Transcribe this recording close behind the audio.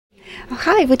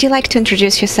Hi, would you like to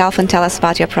introduce yourself and tell us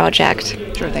about your project?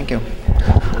 Sure, thank you.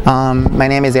 My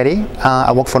name is Eddie.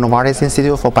 I work for Novartis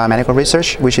Institute for Biomedical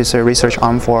Research, which is a research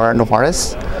arm for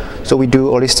Novartis. So we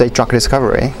do early-stage drug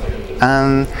discovery.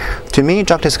 To me,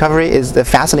 drug discovery is a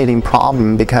fascinating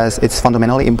problem because it's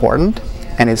fundamentally important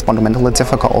and it's fundamentally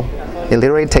difficult. It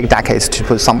literally takes decades to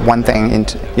put one thing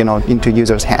into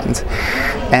users' hands.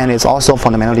 And it's also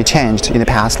fundamentally changed in the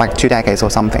past 2 decades or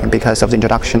something because of the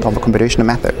introduction of the computational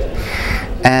method.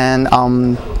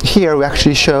 And here we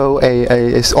actually show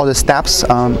all the steps,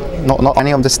 not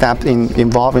any of the steps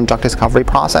involved in drug discovery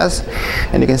process.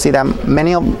 And you can see that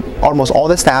almost all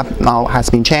the steps now has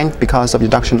been changed because of the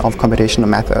introduction of computational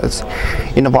methods.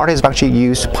 In Novartis, we actually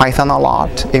use Python a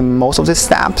lot in most of the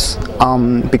steps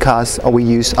because we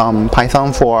use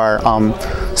Python for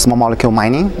small molecule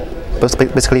mining,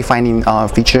 basically finding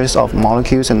features of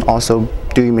molecules and also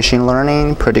doing machine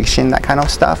learning, prediction, that kind of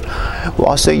stuff. We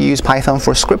also use Python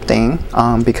for scripting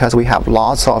because we have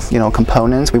lots of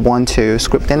components we want to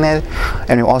script in it,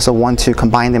 and we also want to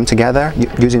combine them together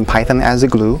using Python as a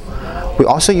glue. We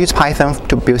also use Python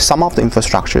to build some of the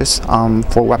infrastructures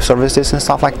for web services and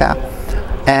stuff like that.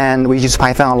 And we use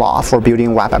Python a lot for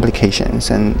building web applications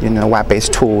and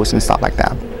web-based tools and stuff like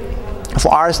that. For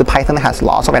ours, the Python has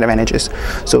lots of advantages.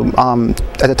 So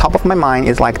at the top of my mind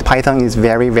is Python is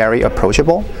very, very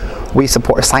approachable. We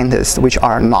support scientists which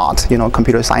are not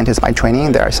computer scientists by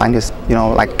training. They are scientists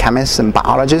like chemists and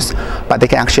biologists, but they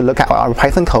can actually look at our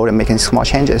Python code and making small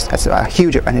changes. That's a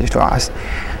huge advantage to us.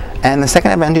 And the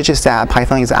second advantage is that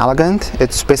Python is elegant.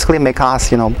 It's basically make us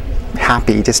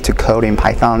happy just to code in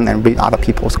Python and read other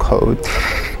people's code.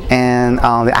 And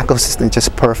the ecosystem is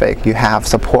just perfect. You have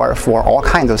support for all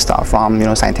kinds of stuff from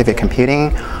scientific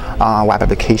computing, web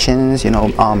applications.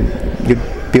 You're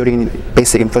building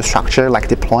basic infrastructure like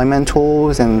deployment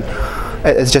tools, and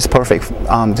it's just perfect.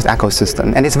 This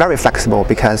ecosystem, and it's very flexible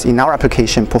because in our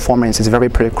application, performance is a very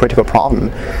critical problem.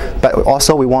 But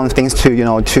also we want things we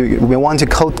want to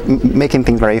code making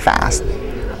things very fast.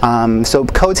 So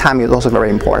code time is also very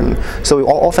important. So we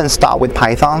often start with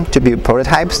Python to build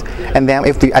prototypes, and then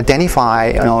if we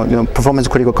identify performance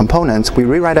critical components, we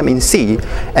rewrite them in C,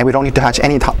 and we don't need to touch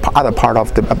any other part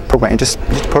of the program. It's just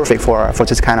perfect for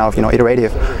this kind of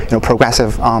iterative,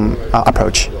 progressive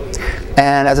approach.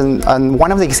 And as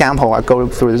one of the examples, I'll go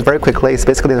through this very quickly. It's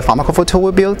basically the pharmacophore tool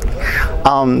we built.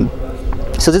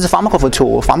 So this is a pharmacophore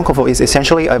tool. Pharmacophore is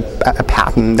essentially a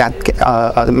pattern that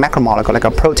a macromolecule, like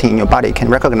a protein in your body, can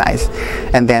recognize,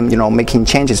 and then making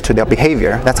changes to their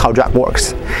behavior. That's how drug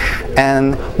works.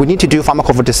 And we need to do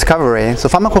pharmacophore discovery. So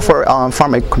pharmacophore,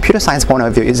 from a computer science point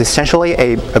of view, is essentially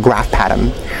a graph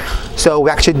pattern. So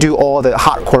we actually do all the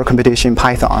hardcore computation in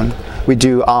Python. We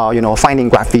do finding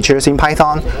graph features in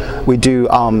Python. We do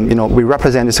we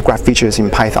represent these graph features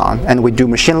in Python, and we do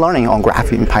machine learning on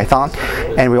graph in Python.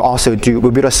 And we also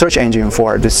build a search engine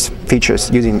for these features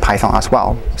using Python as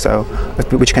well. So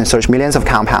which can search millions of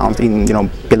compounds in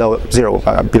below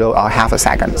half a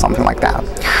second, something like that.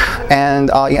 And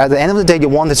at the end of the day, you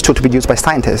want this tool to be used by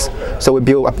scientists. So we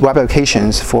build web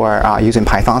applications for using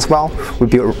Python as well. We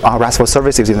build RESTful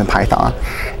services using Python,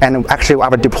 and actually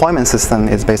our deployment system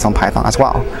is based on Python as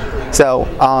well. So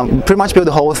pretty much build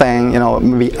the whole thing,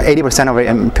 maybe 80% of it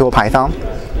in pure Python.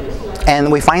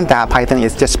 And we find that Python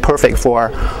is just perfect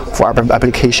for our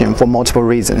application for multiple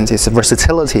reasons. It's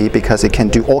versatility because it can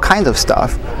do all kinds of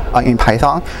stuff in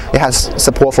Python. It has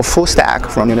support for full stack.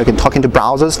 From you can talk into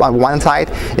browsers on one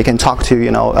side, you can talk to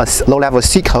a low-level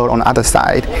C code on the other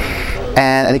side.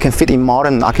 And it can fit in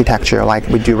modern architecture, like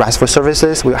we do RESTful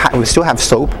services. We still have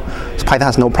SOAP. So Python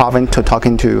has no problem to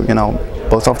talking to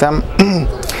both of them.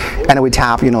 And we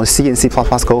tap C and C++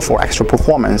 code for extra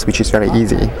performance, which is very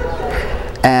easy.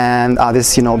 And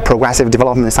this progressive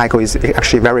development cycle is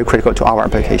actually very critical to our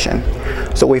application.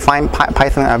 So we find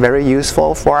Python are very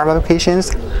useful for our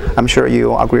applications. I'm sure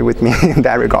you agree with me in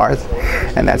that regard.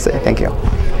 And that's it. Thank you.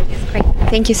 Great.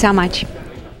 Thank you so much.